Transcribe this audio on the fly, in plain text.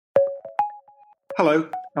Hello,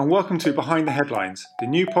 and welcome to Behind the Headlines, the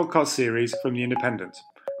new podcast series from The Independent.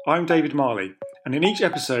 I'm David Marley, and in each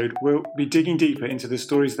episode, we'll be digging deeper into the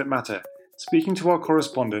stories that matter, speaking to our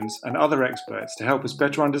correspondents and other experts to help us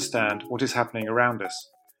better understand what is happening around us.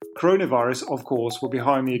 Coronavirus, of course, will be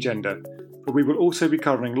high on the agenda, but we will also be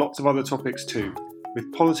covering lots of other topics too,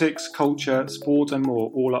 with politics, culture, sport, and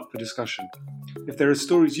more all up for discussion. If there are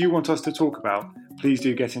stories you want us to talk about, please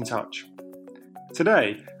do get in touch.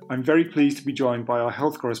 Today, I'm very pleased to be joined by our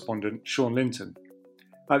health correspondent, Sean Linton.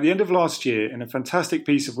 At the end of last year, in a fantastic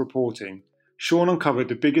piece of reporting, Sean uncovered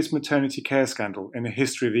the biggest maternity care scandal in the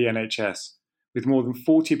history of the NHS, with more than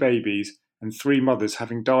 40 babies and 3 mothers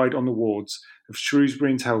having died on the wards of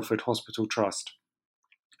Shrewsbury and Telford Hospital Trust.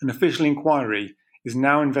 An official inquiry is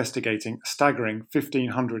now investigating a staggering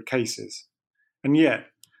 1,500 cases. And yet,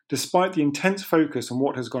 despite the intense focus on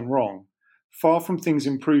what has gone wrong, far from things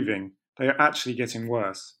improving, they are actually getting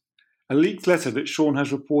worse. A leaked letter that Sean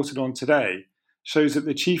has reported on today shows that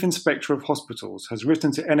the Chief Inspector of Hospitals has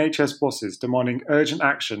written to NHS bosses demanding urgent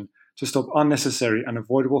action to stop unnecessary and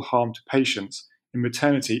avoidable harm to patients in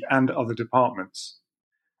maternity and other departments.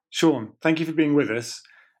 Sean, thank you for being with us.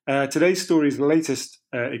 Today's story is the latest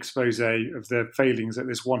expose of the failings at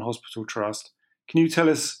this one hospital trust. Can you tell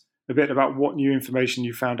us a bit about what new information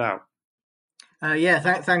you found out?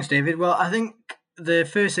 Thanks, David. Well, I think the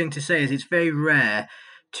first thing to say is it's very rare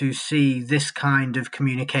to see this kind of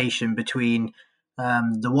communication between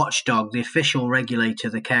the watchdog, the official regulator,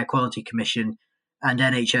 the Care Quality Commission, and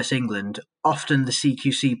NHS England. Often the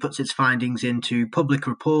CQC puts its findings into public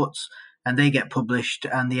reports and they get published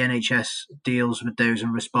and the NHS deals with those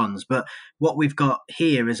and responds. But what we've got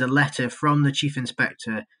here is a letter from the Chief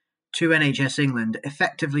Inspector to NHS England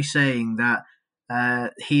effectively saying that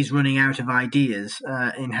he's running out of ideas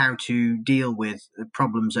in how to deal with the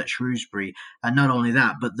problems at Shrewsbury. And not only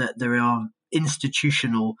that, but that there are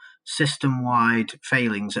institutional, system-wide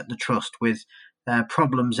failings at the Trust with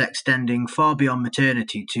problems extending far beyond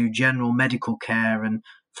maternity to general medical care and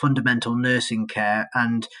fundamental nursing care,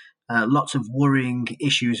 and lots of worrying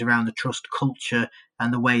issues around the Trust culture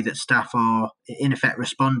and the way that staff are, in effect,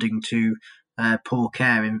 responding to poor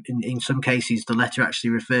care. In some cases, the letter actually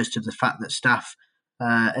refers to the fact that staff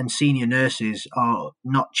and senior nurses are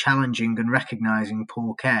not challenging and recognising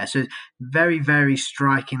poor care. So very, very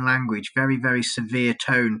striking language, very, very severe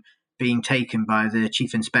tone being taken by the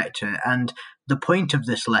Chief Inspector. And the point of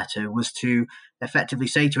this letter was to effectively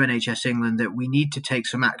say to NHS England that we need to take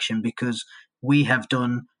some action because we have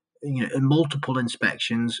done multiple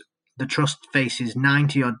inspections. The Trust faces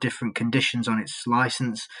 90-odd different conditions on its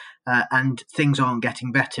licence, and things aren't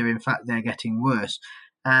getting better. In fact, they're getting worse.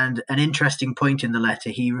 And an interesting point in the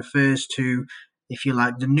letter, he refers to, if you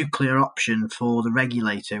like, the nuclear option for the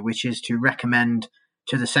regulator, which is to recommend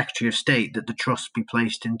to the Secretary of State that the Trust be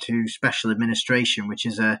placed into special administration, which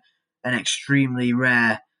is an extremely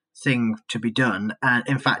rare thing to be done. And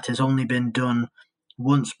in fact, has only been done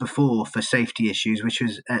once before for safety issues, which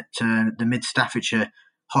was at the Mid Staffordshire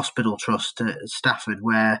Hospital Trust at Stafford,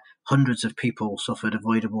 where hundreds of people suffered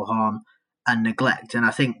avoidable harm and neglect. And I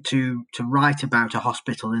think to write about a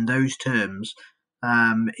hospital in those terms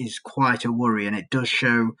is quite a worry, and it does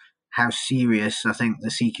show how serious I think the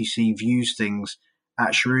CQC views things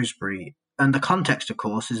at Shrewsbury. And the context, of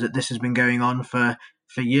course, is that this has been going on for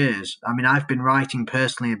years. I mean, I've been writing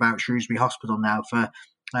personally about Shrewsbury Hospital now for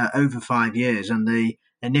over 5 years, and the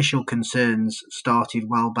initial concerns started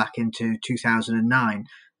well back into 2009.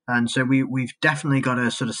 And so we've definitely got a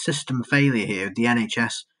sort of system failure here, the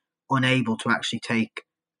NHS unable to actually take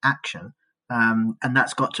action. And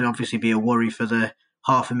that's got to obviously be a worry for the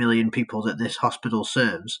 500,000 people that this hospital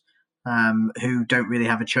serves, who don't really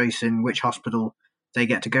have a choice in which hospital they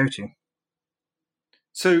get to go to.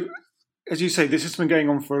 So, as you say, this has been going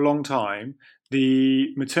on for a long time.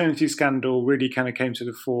 The maternity scandal really kind of came to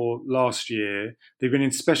the fore last year. They've been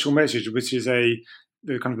in special measures, which is the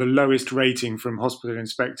kind of the lowest rating from hospital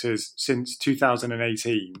inspectors since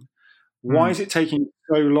 2018. Why is it taking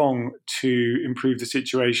so long to improve the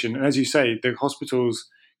situation? And as you say, the hospitals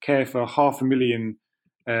care for 500,000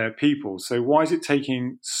 people. So why is it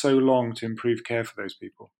taking so long to improve care for those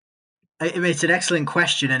people? It's an excellent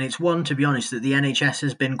question, and it's one, to be honest, that the NHS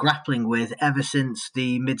has been grappling with ever since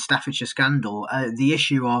the Mid Staffordshire scandal. The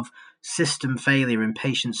issue of system failure and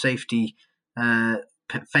patient safety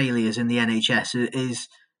failures in the NHS is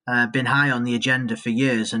been high on the agenda for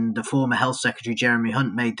years, and the former Health Secretary Jeremy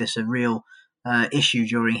Hunt made this a real issue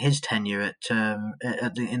during his tenure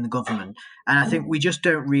in the government. And I think we just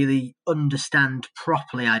don't really understand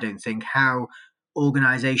properly, I don't think, how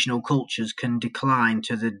organisational cultures can decline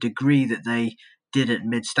to the degree that they did at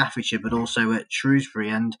Mid Staffordshire, but also at Shrewsbury.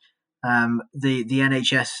 And the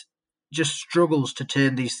NHS just struggles to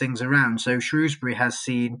turn these things around. So Shrewsbury has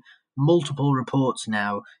seen multiple reports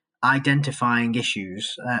now identifying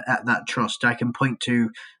issues at that trust. I can point to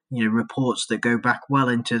reports that go back well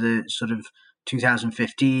into the sort of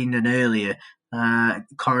 2015 and earlier,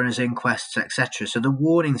 coroner's inquests, etc. So the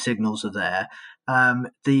warning signals are there.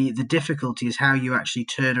 The difficulty is how you actually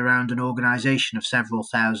turn around an organisation of several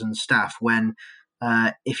thousand staff when,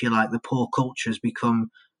 if you like, the poor culture has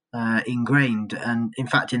become ingrained. And in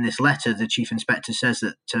fact, in this letter, the Chief Inspector says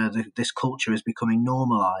that this culture is becoming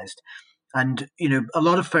normalised. And, a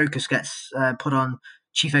lot of focus gets put on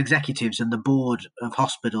chief executives and the board of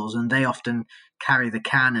hospitals, and they often carry the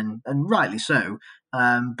can, and rightly so.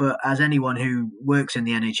 But as anyone who works in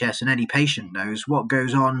the NHS and any patient knows, what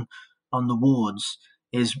goes on the wards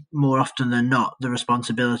is more often than not the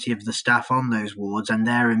responsibility of the staff on those wards and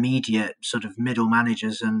their immediate sort of middle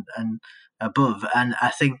managers and above. And I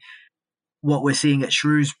think what we're seeing at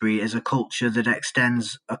Shrewsbury is a culture that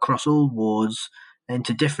extends across all wards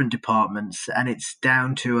into different departments, and it's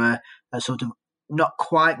down to a sort of, not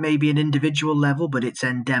quite maybe an individual level, but it's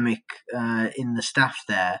endemic in the staff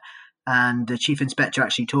there. And the Chief Inspector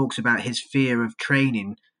actually talks about his fear of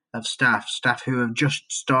training of staff who have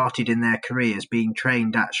just started in their careers being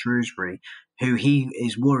trained at Shrewsbury, who he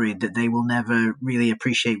is worried that they will never really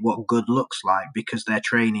appreciate what good looks like because they're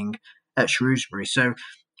training at Shrewsbury. So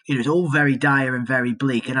it's all very dire and very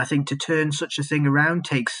bleak. And I think to turn such a thing around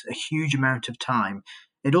takes a huge amount of time.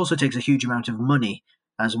 It also takes a huge amount of money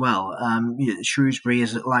as well. Shrewsbury,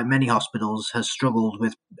 is like many hospitals, has struggled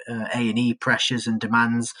with A&E pressures and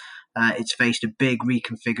demands. It's faced a big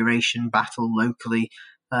reconfiguration battle locally,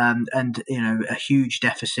 and a huge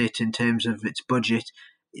deficit in terms of its budget.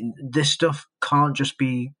 This stuff can't just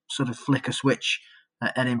be sort of flick a switch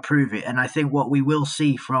and improve it. And I think what we will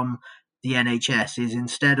see from the NHS is,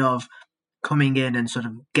 instead of coming in and sort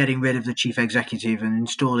of getting rid of the chief executive and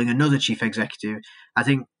installing another chief executive, I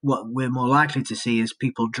think what we're more likely to see is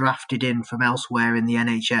people drafted in from elsewhere in the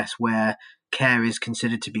NHS where care is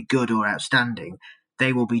considered to be good or outstanding.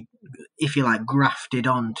 They will be, if you like, grafted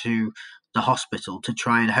onto the hospital to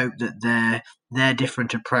try and hope that their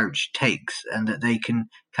different approach takes and that they can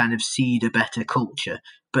kind of seed a better culture.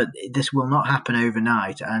 But this will not happen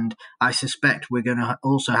overnight, and I suspect we're going to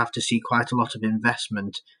also have to see quite a lot of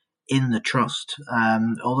investment in the trust,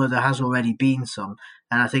 although there has already been some.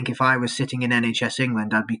 And I think if I was sitting in NHS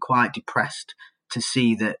England, I'd be quite depressed to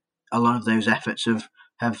see that a lot of those efforts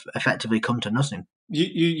have effectively come to nothing.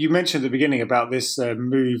 You mentioned at the beginning about this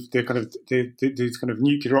move, the kind of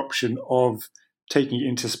nuclear option of taking it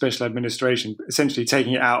into special administration, essentially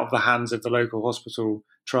taking it out of the hands of the local hospital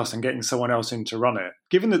trust and getting someone else in to run it.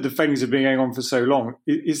 Given that the things have been going on for so long,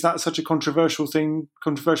 is that such a controversial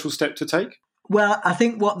step to take? Well, I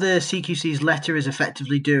think what the CQC's letter is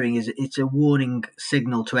effectively doing is it's a warning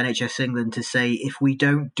signal to NHS England to say, if we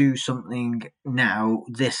don't do something now,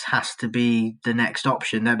 this has to be the next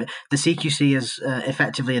option. Now, the CQC has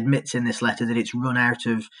effectively admits in this letter that it's run out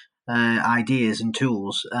of ideas and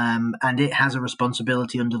tools, and it has a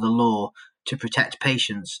responsibility under the law to protect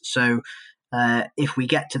patients. So if we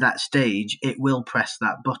get to that stage, it will press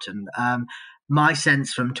that button. My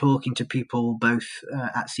sense from talking to people both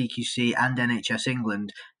at CQC and NHS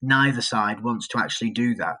England, neither side wants to actually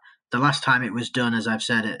do that. The last time it was done, as I've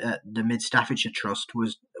said, at the Mid Staffordshire Trust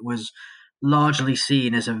was largely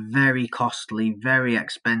seen as a very costly, very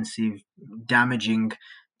expensive, damaging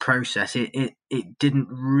process. It didn't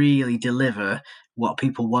really deliver what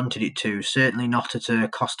people wanted it to, certainly not at a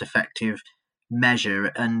cost-effective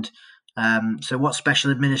measure. And so what special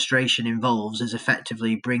administration involves is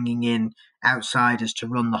effectively bringing in outsiders to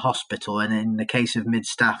run the hospital. And in the case of Mid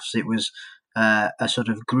Staffs, it was a sort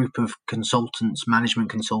of group of consultants, management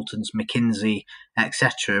consultants, McKinsey,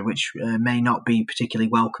 etc., which may not be particularly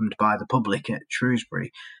welcomed by the public at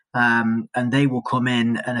Shrewsbury. And they will come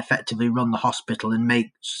in and effectively run the hospital and make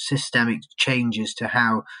systemic changes to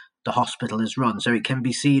how the hospital is run. So it can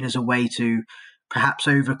be seen as a way to perhaps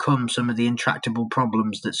overcome some of the intractable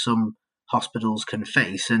problems that some hospitals can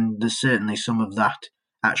face. And there's certainly some of that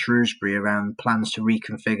at Shrewsbury around plans to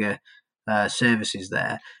reconfigure services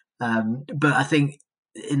there. But I think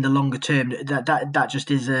in the longer term, that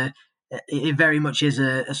just is it very much is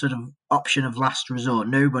a sort of option of last resort.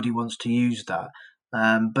 Nobody wants to use that.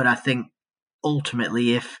 But I think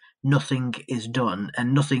ultimately, if nothing is done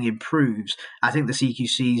and nothing improves, I think the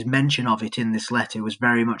CQC's mention of it in this letter was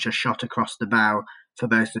very much a shot across the bow for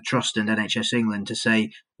both the Trust and NHS England to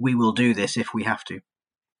say, we will do this if we have to.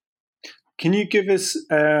 Can you give us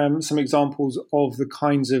some examples of the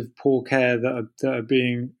kinds of poor care that are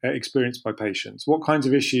being experienced by patients? What kinds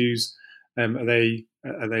of issues are they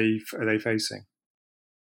facing?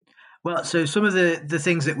 Well, so some of the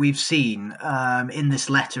things that we've seen in this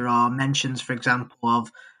letter are mentions, for example, of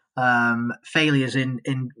failures in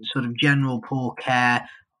sort of general poor care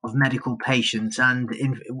of medical patients, and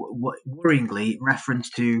worryingly, reference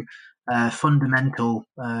to fundamental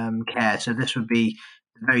care. So this would be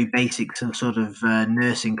the very basics of sort of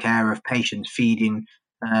nursing care of patients, feeding,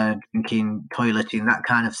 drinking, toileting, that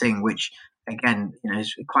kind of thing, which again,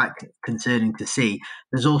 is quite concerning to see.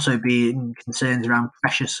 There's also been concerns around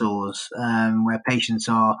pressure sores, where patients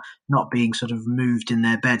are not being sort of moved in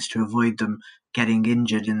their beds to avoid them getting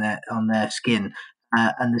injured on their skin.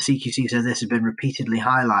 And the CQC says this has been repeatedly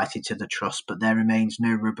highlighted to the Trust, but there remains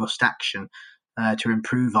no robust action to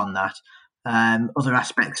improve on that. Other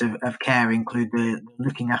aspects of care include the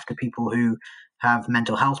looking after people who have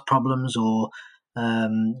mental health problems or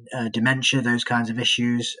dementia, those kinds of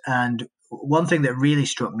issues. And one thing that really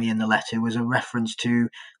struck me in the letter was a reference to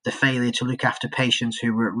the failure to look after patients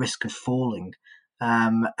who were at risk of falling.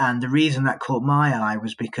 And the reason that caught my eye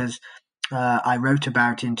was because I wrote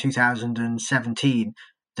about in 2017,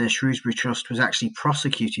 the Shrewsbury Trust was actually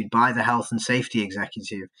prosecuted by the Health and Safety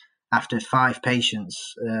Executive after 5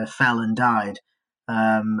 patients fell and died.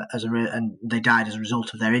 And they died as a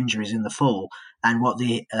result of their injuries in the fall. And what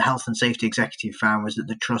the Health and Safety Executive found was that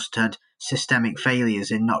the Trust had systemic failures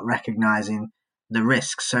in not recognising the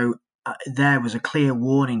risks. So there was a clear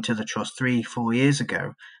warning to the Trust 3-4 years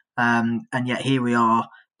ago. And yet here we are,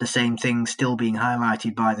 the same thing still being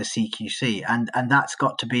highlighted by the CQC. And that's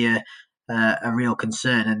got to be a real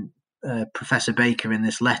concern. And Professor Baker in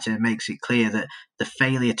this letter makes it clear that the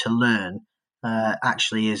failure to learn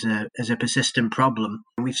actually is a persistent problem.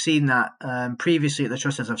 We've seen that previously at the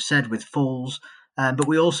Trust, as I've said, with falls, but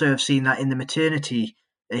we also have seen that in the maternity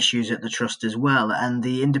issues at the Trust as well. And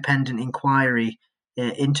the independent inquiry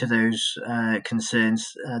into those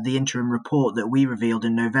concerns, the interim report that we revealed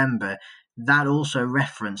in November, that also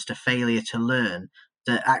referenced a failure to learn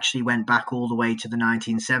that actually went back all the way to the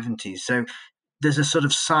 1970s. So there's a sort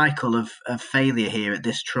of cycle of failure here at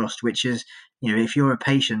this Trust, which is, if you're a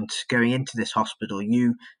patient going into this hospital,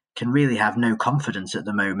 you can really have no confidence at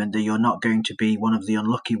the moment that you're not going to be one of the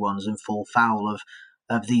unlucky ones and fall foul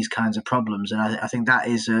of these kinds of problems. And I think that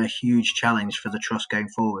is a huge challenge for the Trust going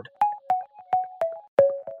forward.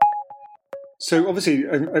 So obviously,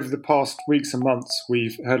 over the past weeks and months,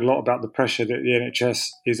 we've heard a lot about the pressure that the NHS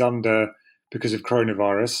is under because of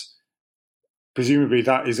coronavirus. Presumably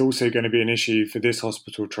that is also going to be an issue for this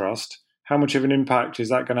hospital trust. How much of an impact is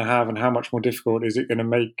that going to have, and how much more difficult is it going to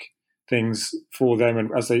make things for them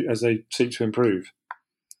and as they seek to improve?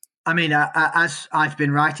 I mean, as I've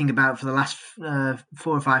been writing about for the last 4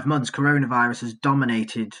 or 5 months, coronavirus has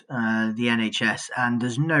dominated the NHS, and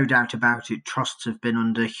there's no doubt about it. Trusts have been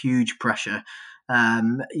under huge pressure.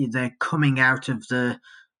 They're coming out of the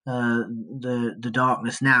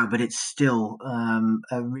darkness now, but it's still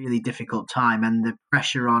a really difficult time, and the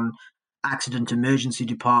pressure on accident emergency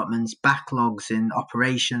departments, backlogs in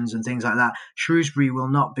operations, and things like that. Shrewsbury will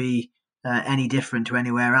not be any different to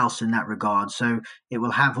anywhere else in that regard. So it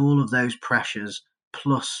will have all of those pressures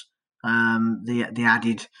plus the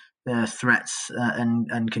added threats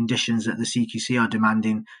and conditions that the CQC are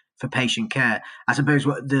demanding for patient care. I suppose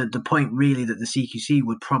what the point really that the CQC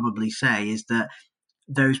would probably say is that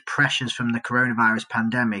those pressures from the coronavirus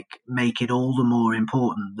pandemic make it all the more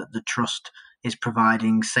important that the Trust is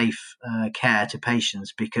providing safe care to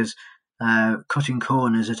patients, because cutting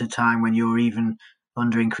corners at a time when you're even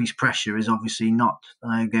under increased pressure is obviously not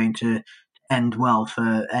going to end well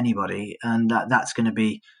for anybody, and that's going to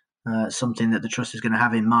be something that the Trust is going to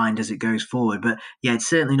have in mind as it goes forward. But yeah, it's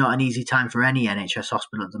certainly not an easy time for any NHS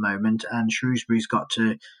hospital at the moment, and Shrewsbury's got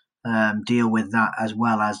to deal with that as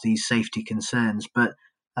well as these safety concerns. But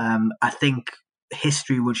I think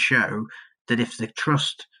history would show that if the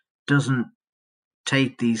Trust doesn't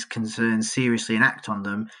take these concerns seriously and act on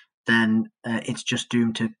them, then it's just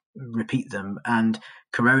doomed to repeat them. And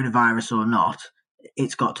coronavirus or not,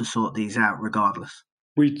 it's got to sort these out regardless.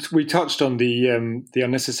 We touched on the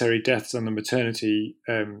unnecessary deaths on the maternity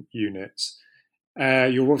units.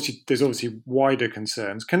 There's obviously wider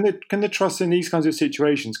concerns. Can the Trust in these kinds of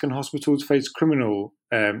situations, can hospitals face criminal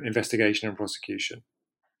investigation and prosecution?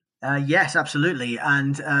 Yes, absolutely.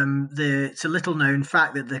 And it's a little known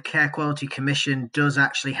fact that the Care Quality Commission does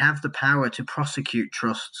actually have the power to prosecute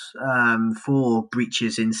trusts for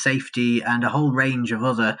breaches in safety and a whole range of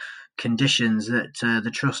other conditions that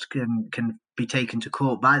the Trust can be taken to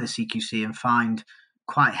court by the CQC and fined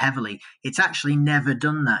quite heavily. It's actually never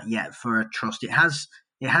done that yet for a trust. It has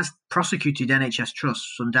prosecuted NHS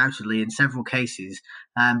trusts undoubtedly in several cases,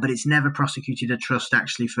 but it's never prosecuted a trust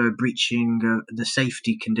actually for breaching the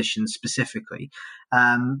safety conditions specifically.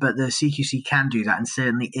 But the CQC can do that and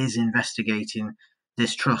certainly is investigating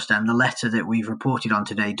this trust. And the letter that we've reported on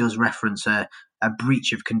today does reference a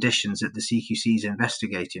breach of conditions that the CQC is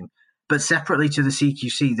investigating. But separately to the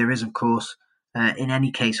CQC, there is, of course, in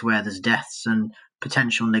any case where there's deaths and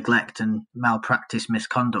potential neglect and malpractice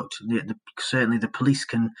misconduct, certainly the police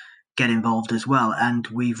can get involved as well. And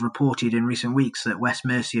we've reported in recent weeks that West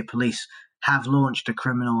Mercia Police have launched a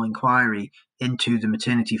criminal inquiry into the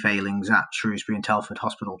maternity failings at Shrewsbury and Telford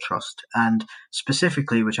Hospital Trust. And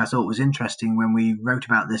specifically, which I thought was interesting when we wrote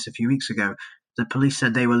about this a few weeks ago, the police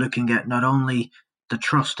said they were looking at not only the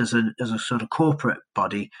trust as a sort of corporate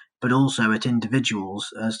body, but also at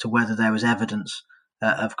individuals as to whether there was evidence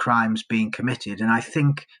of crimes being committed. And I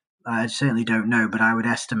think, I certainly don't know, but I would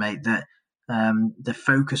estimate that the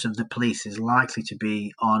focus of the police is likely to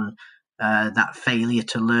be on that failure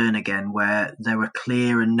to learn again, where there were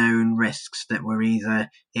clear and known risks that were either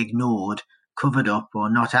ignored, covered up, or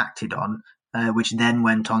not acted on, which then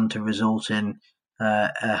went on to result in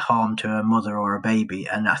harm to a mother or a baby.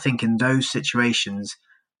 And I think in those situations,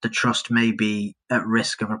 the trust may be at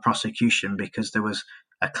risk of a prosecution because there was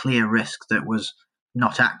a clear risk that was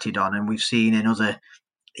not acted on. And we've seen in other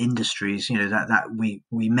industries, that we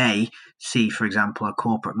may see, for example, a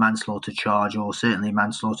corporate manslaughter charge, or certainly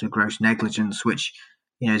manslaughter gross negligence, which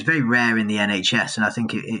is very rare in the NHS, and I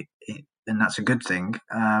think it and that's a good thing.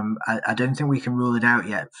 I don't think we can rule it out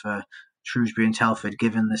yet for Shrewsbury and Telford,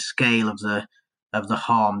 given the scale of the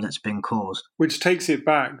harm that's been caused. Which takes it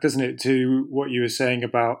back, doesn't it, to what you were saying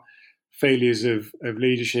about failures of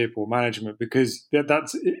leadership or management, because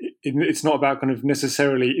it's not about kind of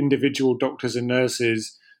necessarily individual doctors and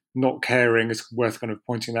nurses not caring. It's worth kind of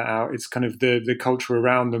pointing that out. It's kind of the culture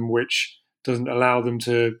around them which doesn't allow them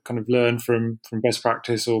to kind of learn from best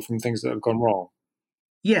practice or from things that have gone wrong.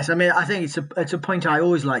 Yes, I mean, I think it's a point I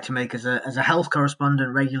always like to make as a health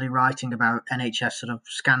correspondent regularly writing about NHS sort of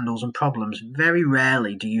scandals and problems. Very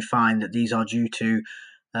rarely do you find that these are due to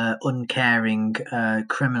uncaring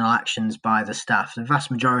criminal actions by the staff. The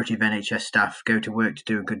vast majority of NHS staff go to work to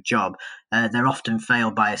do a good job. They're often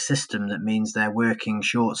failed by a system that means they're working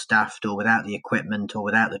short-staffed or without the equipment or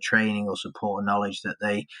without the training or support or knowledge that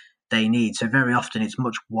they need. So very often it's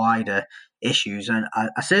much wider issues. And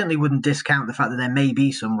I certainly wouldn't discount the fact that there may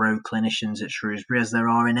be some rogue clinicians at Shrewsbury, as there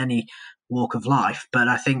are in any walk of life. But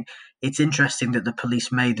I think it's interesting that the police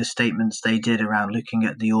made the statements they did around looking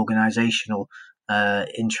at the organisational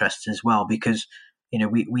interests as well, because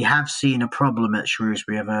we have seen a problem at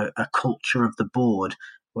Shrewsbury of a culture of the board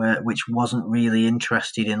which wasn't really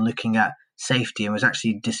interested in looking at safety and was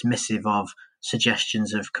actually dismissive of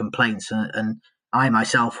suggestions of complaints. And I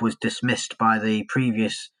myself was dismissed by the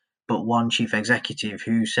previous but one chief executive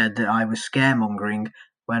who said that I was scaremongering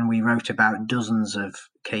when we wrote about dozens of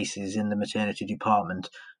cases in the maternity department,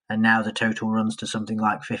 and now the total runs to something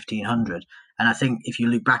like 1,500. And I think if you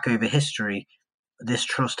look back over history, this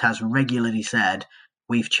trust has regularly said,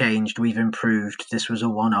 we've changed, we've improved, this was a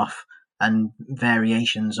one-off, and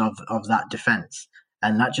variations of that defence.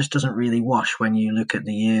 And that just doesn't really wash when you look at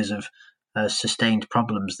the years of sustained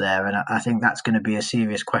problems there. And I think that's going to be a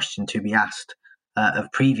serious question to be asked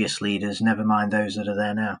of previous leaders, never mind those that are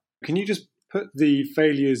there now. Can you just put the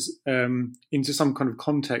failures into some kind of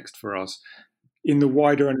context for us in the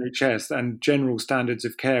wider NHS and general standards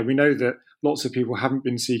of care? We know that lots of people haven't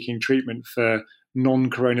been seeking treatment for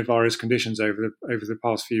non-coronavirus conditions over the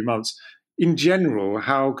past few months. In general,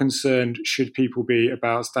 how concerned should people be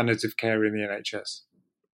about standards of care in the NHS?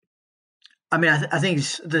 I mean, I think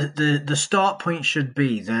the start point should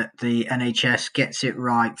be that the NHS gets it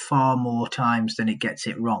right far more times than it gets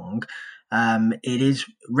it wrong. It is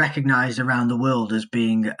recognised around the world as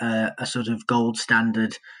being a sort of gold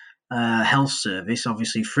standard health service,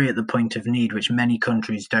 obviously free at the point of need, which many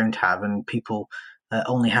countries don't have, and people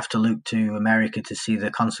only have to look to America to see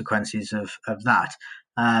the consequences of that.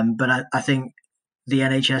 But I think the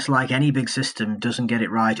NHS, like any big system, doesn't get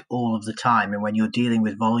it right all of the time. And when you're dealing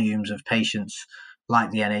with volumes of patients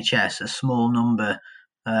like the NHS,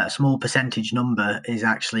 a small percentage number is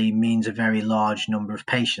actually means a very large number of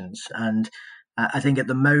patients. And I think at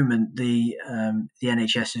the moment the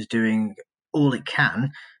NHS is doing all it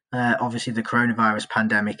can. Obviously, the coronavirus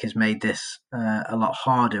pandemic has made this a lot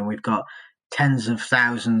harder, and we've got tens of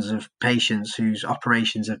thousands of patients whose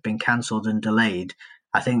operations have been cancelled and delayed.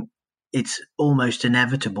 I think it's almost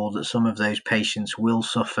inevitable that some of those patients will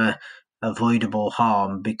suffer avoidable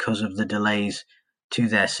harm because of the delays to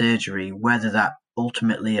their surgery. Whether that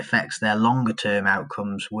ultimately affects their longer term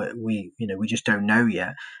outcomes, we just don't know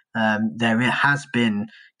yet. There has been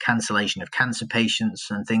cancellation of cancer patients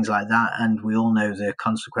and things like that, and we all know the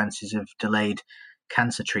consequences of delayed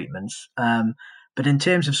cancer treatments. But in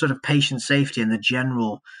terms of sort of patient safety and the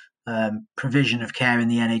general provision of care in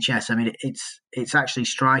the NHS, I mean, it's actually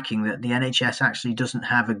striking that the NHS actually doesn't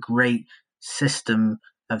have a great system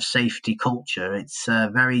of safety culture. It's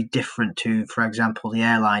very different to, for example, the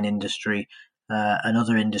airline industry and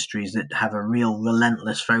other industries that have a real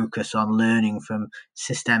relentless focus on learning from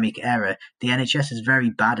systemic error. The NHS is very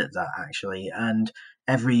bad at that, actually. And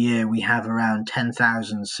every year we have around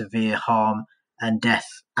 10,000 severe harm and death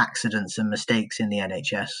accidents and mistakes in the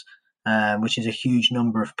NHS, which is a huge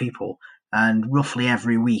number of people. And roughly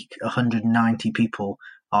every week, 190 people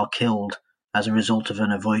are killed as a result of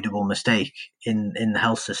an avoidable mistake in the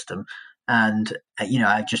health system. And,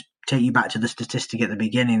 I just take you back to the statistic at the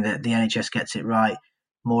beginning that the NHS gets it right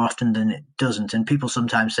more often than it doesn't. And people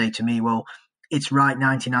sometimes say to me, well, it's right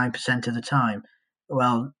 99% of the time.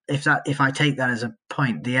 Well, if I take that as a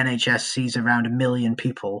point, the NHS sees around 1 million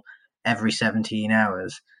people every 17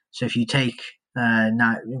 hours. So if you take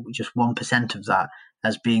now just 1% of that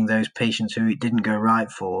as being those patients who it didn't go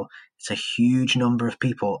right for, it's a huge number of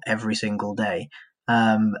people every single day.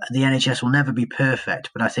 The NHS will never be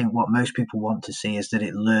perfect, but I think what most people want to see is that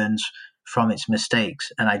it learns from its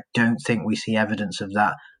mistakes. And I don't think we see evidence of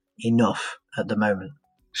that enough at the moment.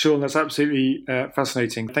 Sean, that's absolutely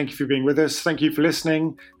fascinating. Thank you for being with us. Thank you for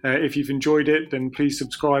listening. If you've enjoyed it, then please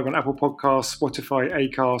subscribe on Apple Podcasts, Spotify,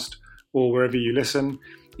 Acast, or wherever you listen.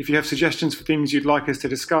 If you have suggestions for things you'd like us to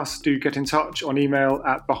discuss, do get in touch on email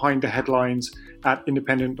at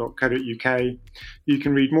behindtheheadlines@independent.co.uk. You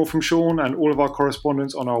can read more from Sean and all of our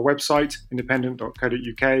correspondence on our website,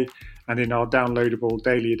 independent.co.uk, and in our downloadable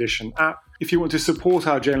daily edition app. If you want to support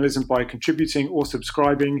our journalism by contributing or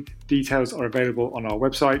subscribing, details are available on our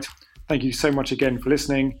website. Thank you so much again for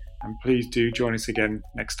listening, and please do join us again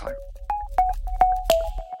next time.